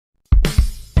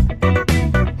Hello,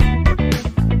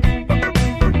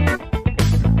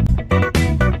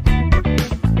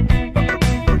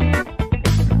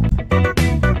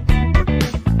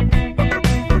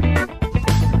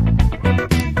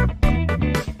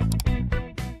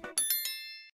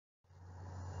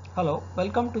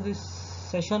 welcome to this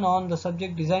session on the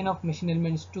subject Design of Machine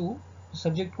Elements 2,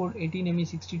 subject code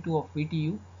 18ME62 of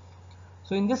VTU.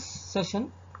 So in this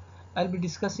session, I'll be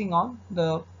discussing on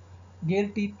the gear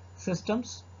teeth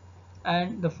systems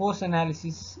and the force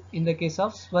analysis in the case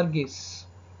of spur gears.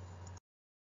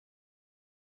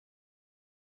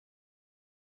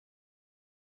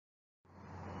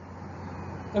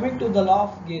 Coming to the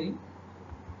law of gearing,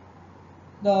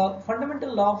 the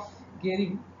fundamental law of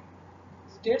gearing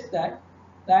states that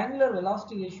the angular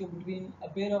velocity ratio between a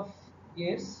pair of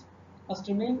gears must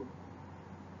remain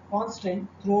constant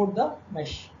throughout the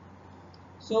mesh.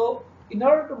 So in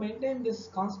order to maintain this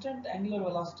constant angular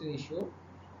velocity ratio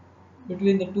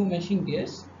between the two meshing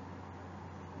gears,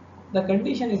 the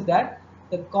condition is that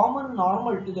the common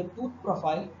normal to the tooth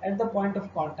profile at the point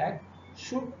of contact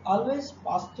should always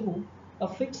pass through a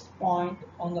fixed point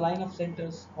on the line of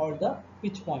centers called the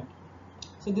pitch point.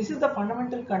 So this is the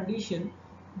fundamental condition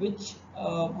which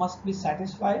must be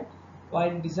satisfied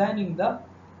while designing the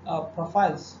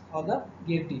profiles for the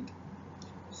gear teeth.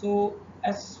 So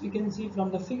as we can see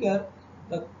from the figure,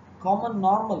 the common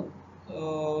normal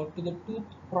to the tooth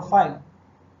profile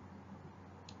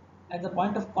at the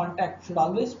point of contact should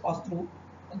always pass through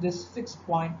this fixed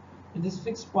point, and this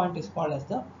fixed point is called as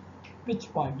the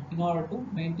pitch point in order to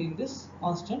maintain this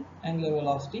constant angular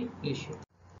velocity ratio.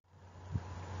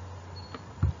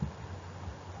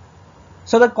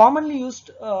 So the commonly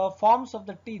used forms of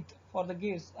the teeth for the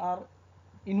gears are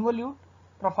involute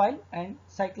profile and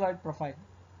cycloid profile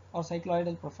or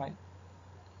cycloidal profile.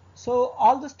 So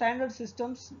all the standard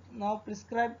systems now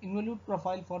prescribe involute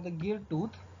profile for the gear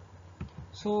tooth.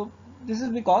 So this is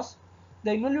because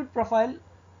the involute profile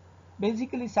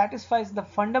basically satisfies the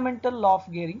fundamental law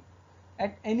of gearing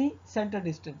at any center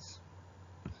distance.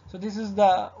 So this is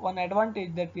the one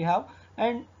advantage that we have,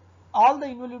 and all the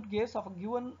involute gears of a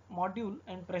given module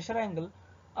and pressure angle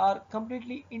are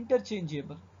completely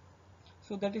interchangeable.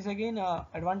 So that is again an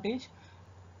advantage,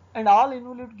 and all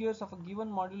involute gears of a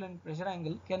given module and pressure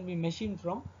angle can be machined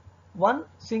from one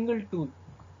single tool.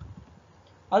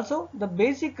 Also, the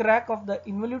basic rack of the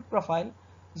involute profile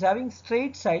is having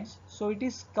straight sides, so it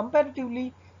is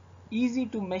comparatively easy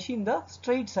to machine the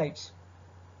straight sides.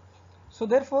 So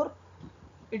therefore,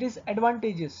 it is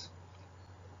advantageous.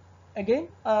 Again,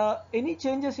 any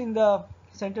changes in the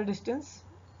center distance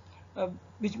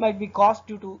which might be caused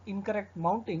due to incorrect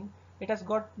mounting, it has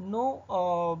got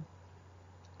no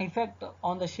effect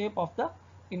on the shape of the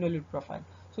involute profile.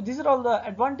 So these are all the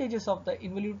advantages of the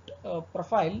involute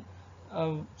profile.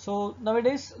 So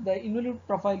nowadays the involute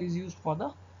profile is used for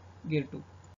the gear tooth.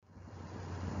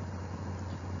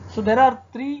 So there are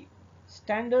three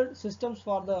standard systems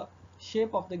for the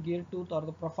shape of the gear tooth or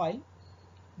the profile.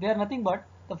 They are nothing but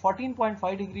the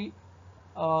 14.5 degree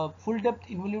full depth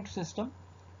involute system,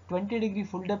 20 degree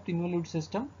full depth involute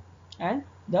system, and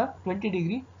the 20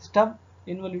 degree stub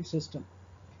involute system.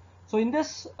 So in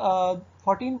this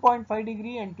 14.5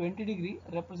 degree and 20 degree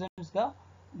represents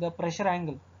the pressure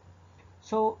angle.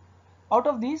 So out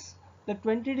of these, the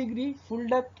 20 degree full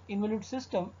depth involute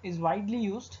system is widely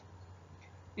used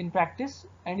in practice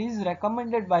and is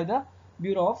recommended by the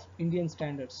Bureau of Indian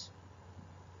Standards.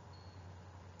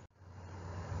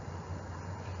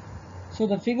 So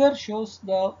the figure shows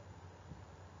the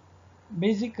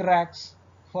basic racks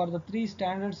for the three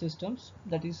standard systems,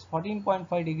 that is 14.5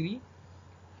 degree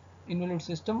involute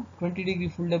system, 20 degree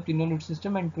full depth involute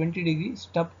system, and 20 degree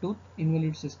stub tooth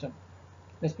involute system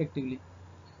respectively.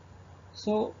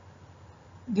 So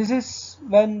this is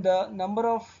when the number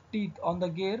of teeth on the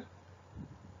gear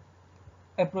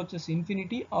approaches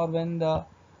infinity, or when the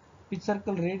pitch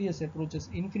circle radius approaches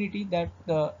infinity, that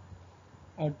the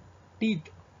teeth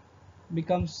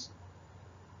becomes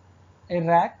a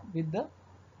rack with the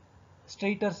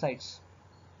straighter sides.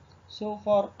 So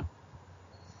for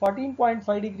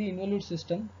 14.5 degree involute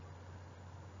system,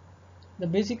 the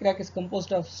basic rack is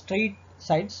composed of straight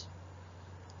sides.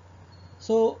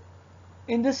 So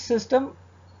in this system,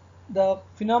 the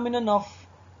phenomenon of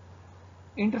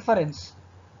interference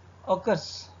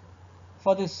occurs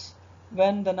for this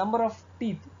when the number of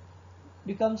teeth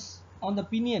becomes on the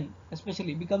pinion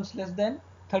especially becomes less than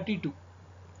 32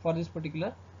 for this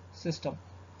particular system.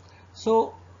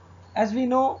 So as we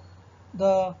know,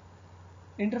 the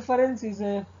interference is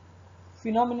a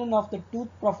phenomenon of the tooth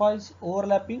profiles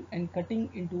overlapping and cutting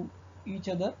into each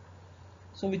other,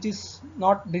 so which is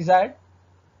not desired.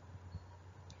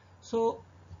 So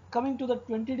coming to the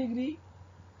 20-degree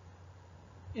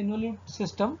involute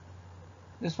system,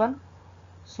 this one,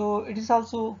 so it is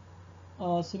also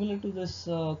similar to this,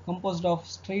 composed of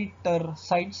straighter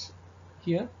sides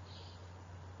here.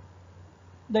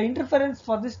 The interference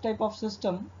for this type of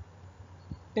system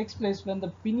takes place when the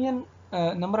pinion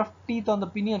number of teeth on the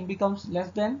pinion becomes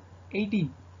less than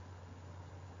 18.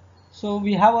 So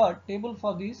we have a table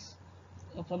for this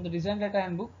from the design data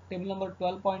handbook, table number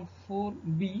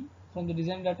 12.4b from the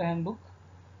design data handbook,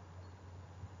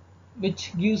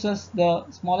 which gives us the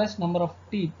smallest number of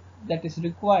teeth that is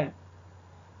required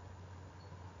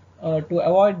to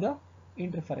avoid the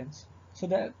interference. So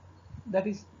that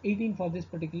is 18 for this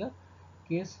particular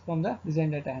case from the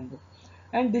design data handbook.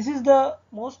 And this is the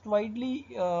most widely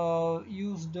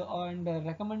used and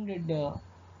recommended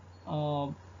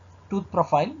tooth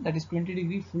profile, that is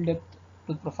 20-degree full depth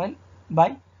tooth profile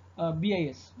by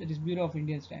BIS, that is Bureau of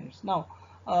Indian Standards. Now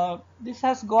this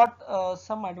has got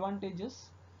some advantages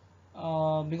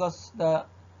because the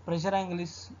pressure angle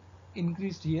is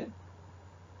increased here.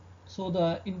 So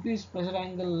the increased pressure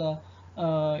angle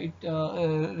it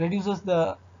reduces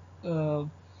the uh,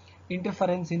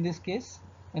 interference in this case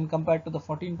when compared to the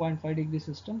 14.5 degree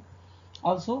system.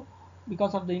 Also,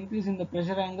 because of the increase in the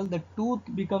pressure angle, the tooth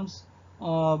becomes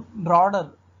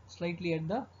broader slightly at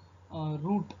the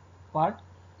root part.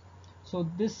 So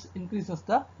this increases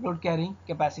the load carrying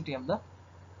capacity of the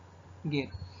gear.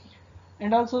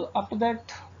 And also after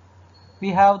that we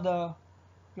have the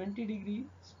 20-degree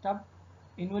stub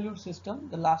involute system,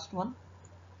 the last one.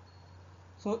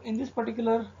 So in this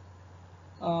particular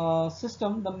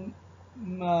system, the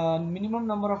minimum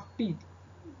number of teeth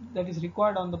that is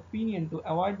required on the pinion to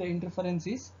avoid the interference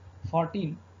is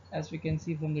 14, as we can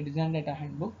see from the design data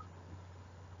handbook.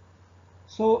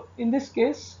 So in this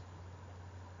case,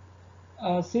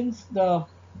 since the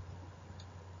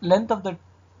length of the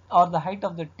or the height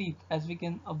of the teeth, as we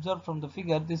can observe from the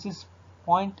figure, this is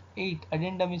 0.8,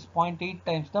 addendum is 0.8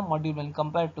 times the module when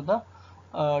compared to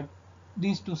the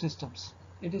these two systems.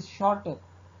 It is shorter.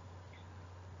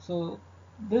 So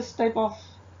this type of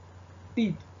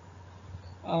teeth,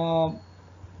 uh,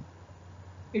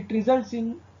 it results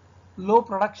in low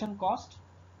production cost,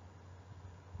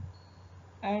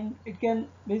 and it can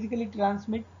basically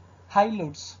transmit high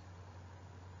loads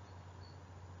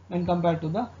when compared to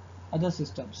the other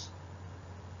systems.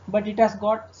 But it has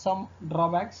got some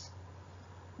drawbacks,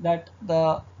 that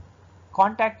the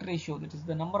contact ratio, that is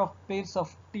the number of pairs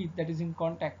of teeth that is in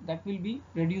contact, that will be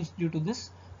reduced due to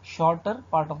this shorter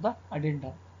part of the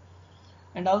addendum,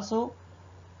 and also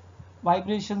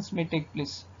vibrations may take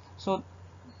place. So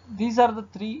these are the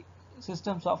three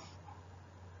systems of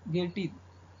gear teeth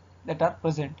that are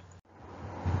present.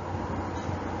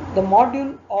 The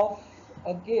module of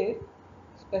a gear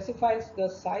specifies the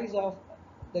size of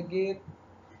the gear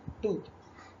tooth.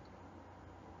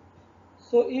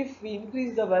 So if we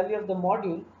increase the value of the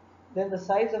module, then the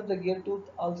size of the gear tooth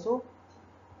also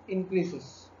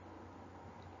increases.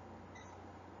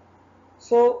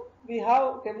 So we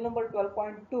have table number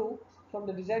 12.2 from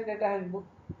the design data handbook,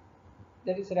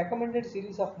 that is recommended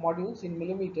series of modules in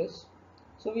millimeters.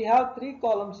 So we have three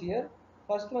columns here.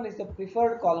 First one is the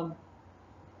preferred column,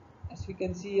 as we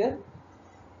can see here.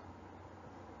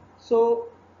 So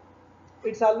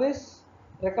it's always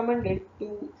recommended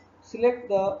to select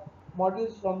the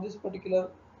modules from this particular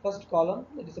first column,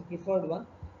 that is a preferred one.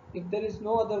 If there is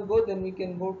no other go, then we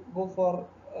can go for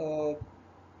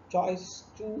choice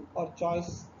 2 or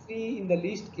choice 3 in the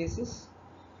least cases.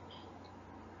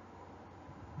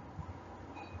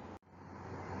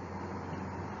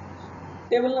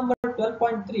 Table number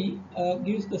 12.3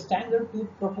 gives the standard tooth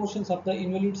proportions of the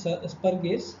involute spur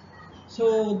gauge.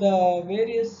 So the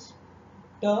various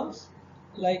terms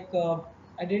like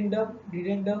addendum,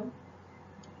 dedendum,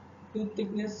 tooth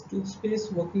thickness, tooth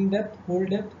space, working depth, hole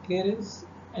depth, clearance,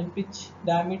 and pitch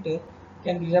diameter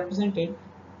can be represented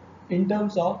in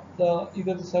terms of the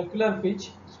either the circular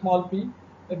pitch, small p,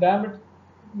 the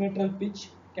diametral pitch,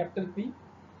 capital P,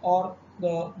 or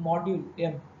the module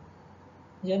M.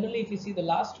 Generally, if you see the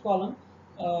last column,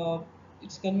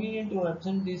 it's convenient to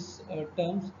represent these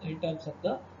terms in terms of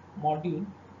the module.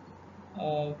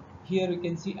 Here we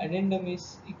can see addendum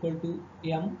is equal to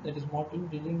M, that is module,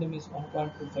 dedendum is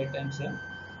 1.25 times M,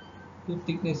 tooth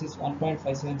thickness is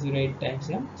 1.5708 times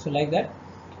M. So like that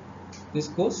this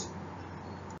goes.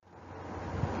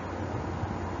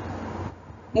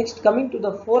 Next, coming to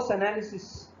the force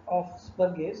analysis of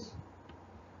spur gauge.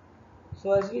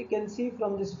 So as we can see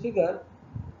from this figure,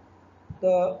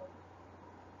 the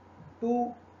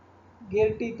two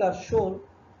gear teeth are shown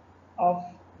of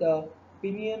the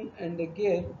pinion and the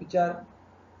gear, which are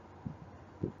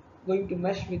going to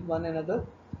mesh with one another.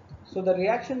 So the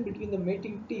reaction between the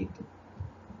mating teeth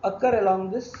occur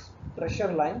along this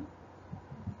pressure line,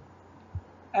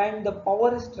 and the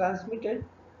power is transmitted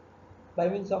by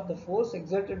means of the force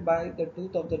exerted by the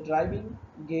tooth of the driving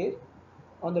gear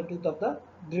on the tooth of the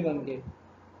driven gear.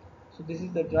 So this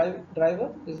is the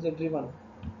driver, this is the driven.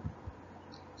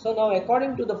 So now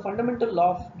according to the fundamental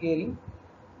law of gearing,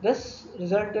 this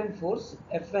resultant force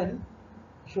Fn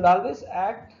should always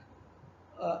act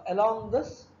along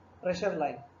this pressure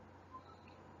line.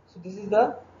 So this is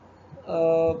the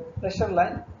pressure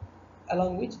line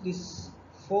along which this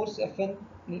force Fn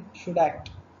should act.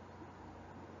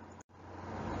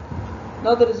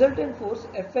 Now the resultant force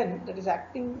Fn that is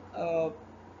acting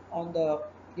on the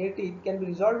gear teeth can be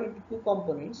resolved into two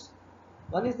components.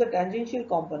 One is the tangential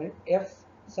component F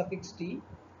suffix T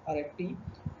or Ft,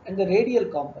 and the radial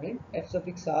component F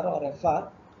suffix R or Fr,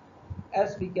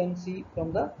 as we can see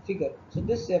from the figure. So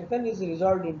this Fn is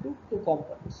resolved into two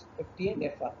components, Ft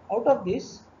and Fr. Out of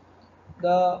this,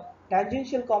 the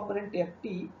tangential component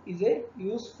Ft is a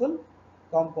useful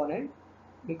component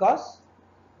because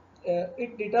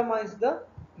it determines the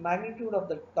magnitude of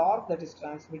the torque that is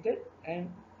transmitted, and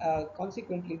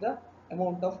consequently the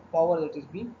amount of power that is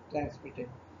being transmitted.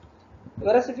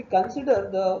 Whereas if we consider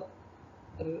the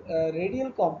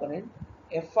radial component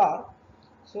Fr,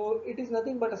 so it is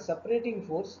nothing but a separating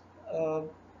force.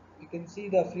 You can see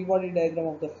the free body diagram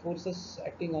of the forces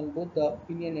acting on both the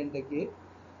pinion and the gear.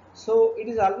 So it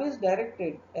is always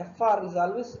directed, Fr is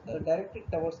always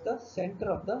directed towards the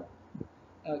center of the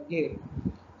gear.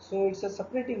 So it's a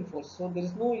separating force. So there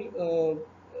is no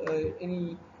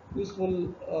any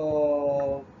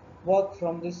useful work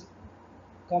from this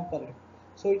component.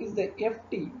 So it is the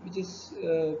Ft which is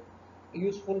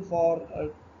useful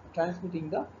for transmitting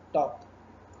the torque.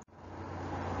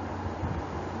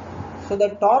 So the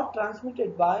torque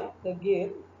transmitted by the gear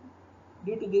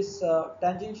due to this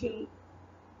tangential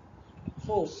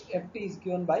force Ft is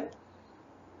given by,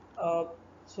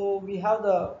 so we have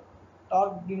the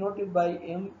torque denoted by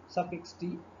m suffix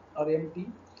t or mt.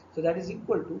 So that is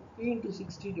equal to P into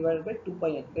 60 divided by 2 pi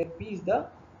n, where P is the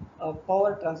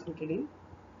power transmitted in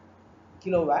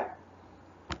kilowatt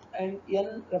and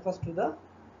n refers to the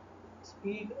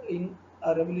speed in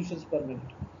revolutions per minute.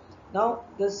 Now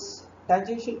this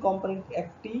tangential component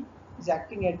Ft is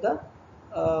acting at the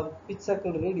pitch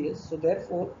circle radius, so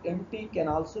therefore mt can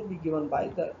also be given by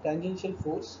the tangential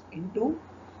force into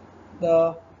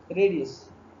the radius.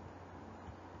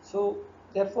 So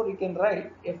therefore you can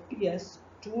write Ft as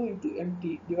 2 into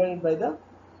mt divided by the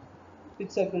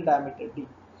pitch circle diameter d.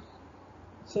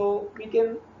 So we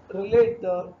can relate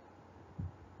the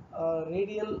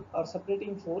radial or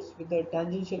separating force with the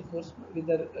tangential force with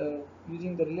the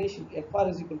using the relation Fr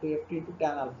is equal to Ft into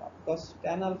tan alpha, because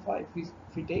tan alpha if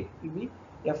we take will be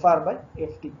Fr by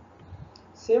Ft.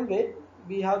 Same way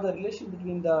we have the relation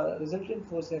between the resultant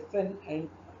force Fn and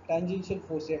tangential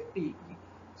force Ft.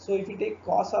 So if we take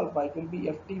cos alpha, it will be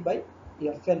Ft by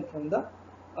Fn from the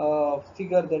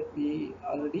figure that we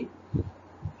already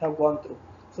have gone through.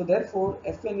 So therefore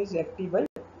Fn is Ft by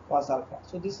cos alpha.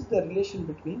 So this is the relation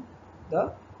between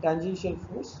the tangential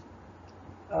force,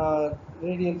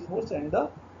 radial force and the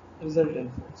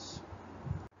resultant force.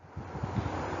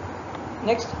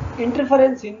 Next,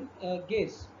 interference in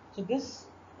gaze. So this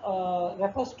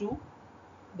refers to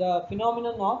the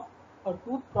phenomenon of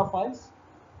tooth profiles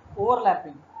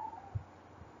overlapping,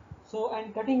 so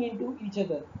and cutting into each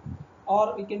other,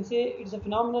 or we can say it's a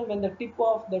phenomenon when the tip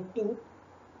of the tooth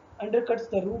undercuts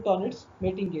the root on its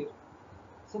mating gear.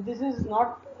 So this is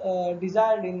not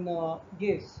desired in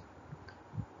gears,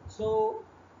 so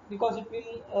because it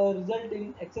will result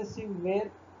in excessive wear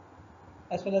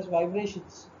as well as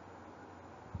vibrations.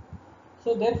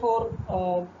 So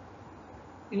therefore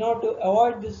in order to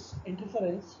avoid this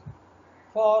interference,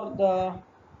 for the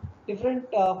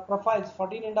different profiles,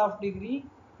 14.5 degree,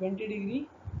 20 degree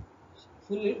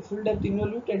full depth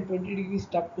involute and 20 degree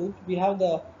stub tooth, we have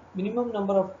the minimum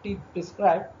number of teeth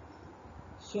prescribed.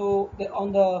 So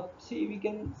on the see, we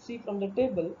can see from the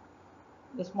table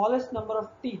the smallest number of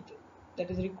teeth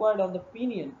that is required on the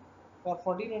pinion for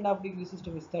 14.5 degree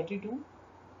system is 32,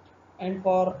 and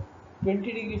for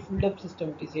 20 degree full depth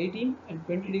system it is 18, and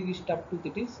 20 degree stub tooth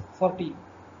it is 14.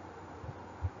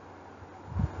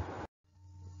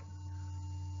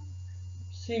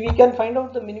 See, we can find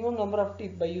out the minimum number of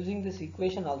teeth by using this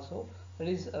equation also. That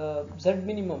is z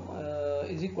minimum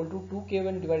is equal to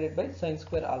 2k1 divided by sine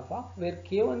square alpha, where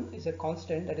k1 is a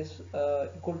constant that is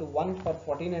equal to 1 for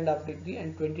 14.5 degree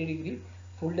and 20 degree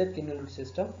full depth involute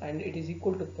system, and it is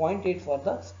equal to 0.8 for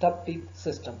the stub teeth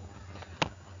system.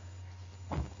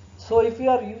 So if we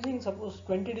are using suppose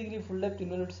 20-degree full depth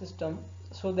involute system,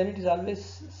 so then it is always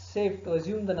safe to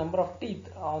assume the number of teeth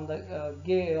on the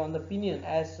on the pinion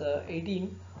as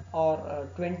 18 or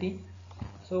 20.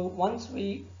 So once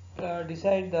we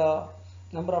decide the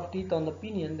number of teeth on the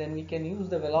pinion, then we can use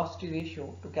the velocity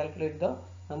ratio to calculate the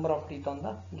number of teeth on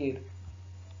the gear.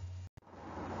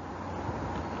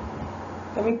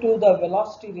 Coming to the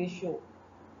velocity ratio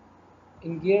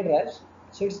in gear drives,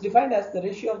 so it's defined as the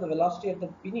ratio of the velocity of the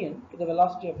pinion to the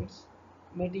velocity of its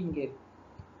mating gear.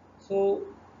 So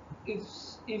if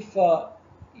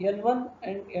N1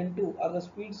 and N2 are the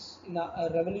speeds in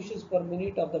revolutions per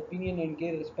minute of the pinion and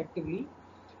gear respectively,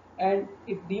 and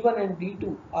if D1 and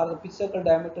D2 are the pitch circle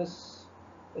diameters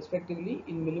respectively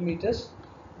in millimeters,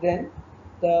 then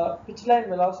the pitch line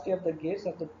velocity of the gears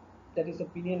of the, that is the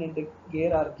pinion and the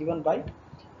gear, are given by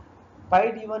pi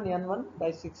d1 n1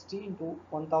 by 60 into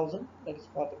 1000, that is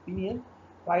for the pinion,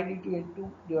 pi d2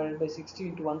 n2 divided by 60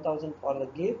 into 1000 for the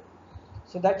gear.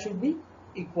 So that should be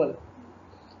equal.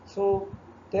 So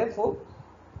therefore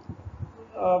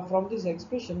from this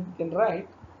expression you can write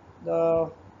the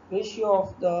ratio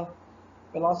of the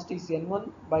velocities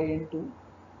n1 by n2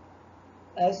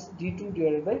 as d2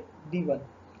 divided by d1.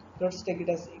 Let's take it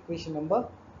as equation number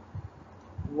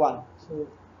 1.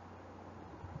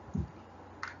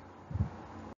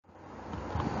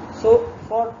 So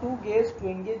for two gears to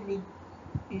engage with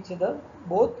each other,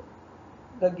 both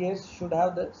the gears should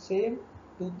have the same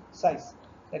tooth size.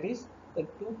 That is, the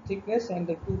tooth thickness and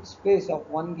the tooth space of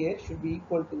one gear should be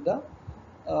equal to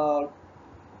the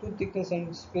tooth thickness and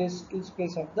tooth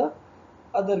space of the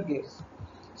other gears.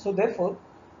 So therefore,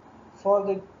 for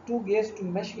the two gears to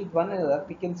mesh with one another,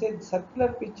 we can say the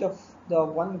circular pitch of the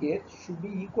one gear should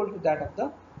be equal to that of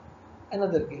the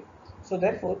another gear. So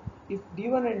therefore, if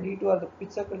D1 and D2 are the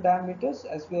pitch circle diameters,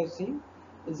 as we have seen,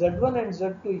 Z1 and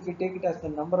Z2, if we take it as the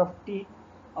number of teeth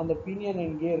on the pinion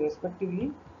and gear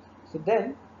respectively, so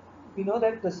then we know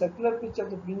that the circular pitch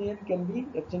of the pinion can be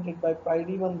represented by pi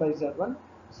D1 by Z1,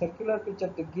 circular pitch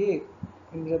of the gear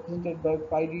can be represented by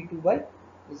pi D2 by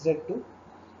Z2.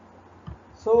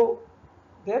 So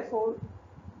therefore,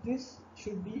 this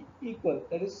should be equal,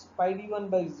 that is pi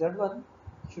d1 by z1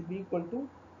 should be equal to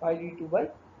pi d2 by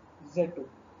z2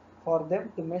 for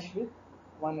them to mesh with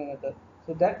one another.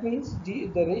 So that means the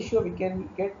ratio, we can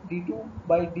get d2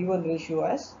 by d1 ratio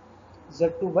as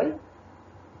z2 by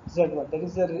z1, that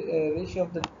is the ratio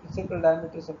of the circle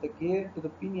diameters of the gear to the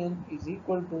pinion is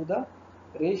equal to the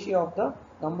ratio of the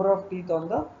number of teeth on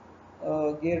the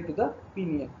gear to the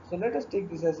pinion. So let us take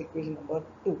this as equation number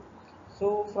 2.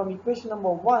 So from equation number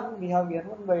 1 we have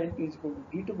n1 by n2 is equal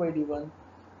to d2 by d1.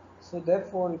 So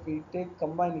therefore if we take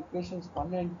combine equations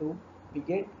 1 and 2, we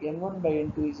get n1 by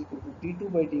n2 is equal to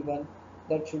d2 by d1,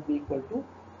 that should be equal to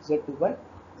z2 by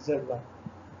z1.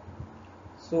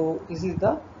 So this is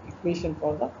the equation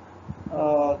for the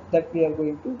that we are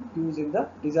going to use in the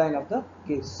design of the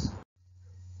gears.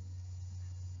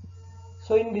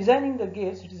 So in designing the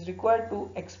gears, it is required to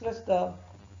express the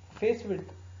face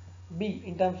width B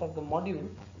in terms of the module.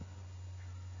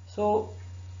 So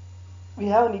we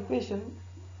have an equation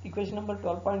number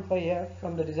 12.5F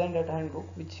from the design data handbook,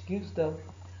 which gives the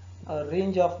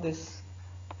range of this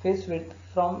face width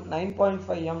from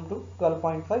 9.5 m to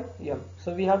 12.5 m.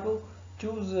 So we have to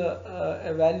choose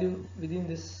a value within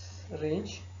this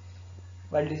range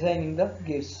while designing the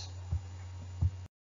gears.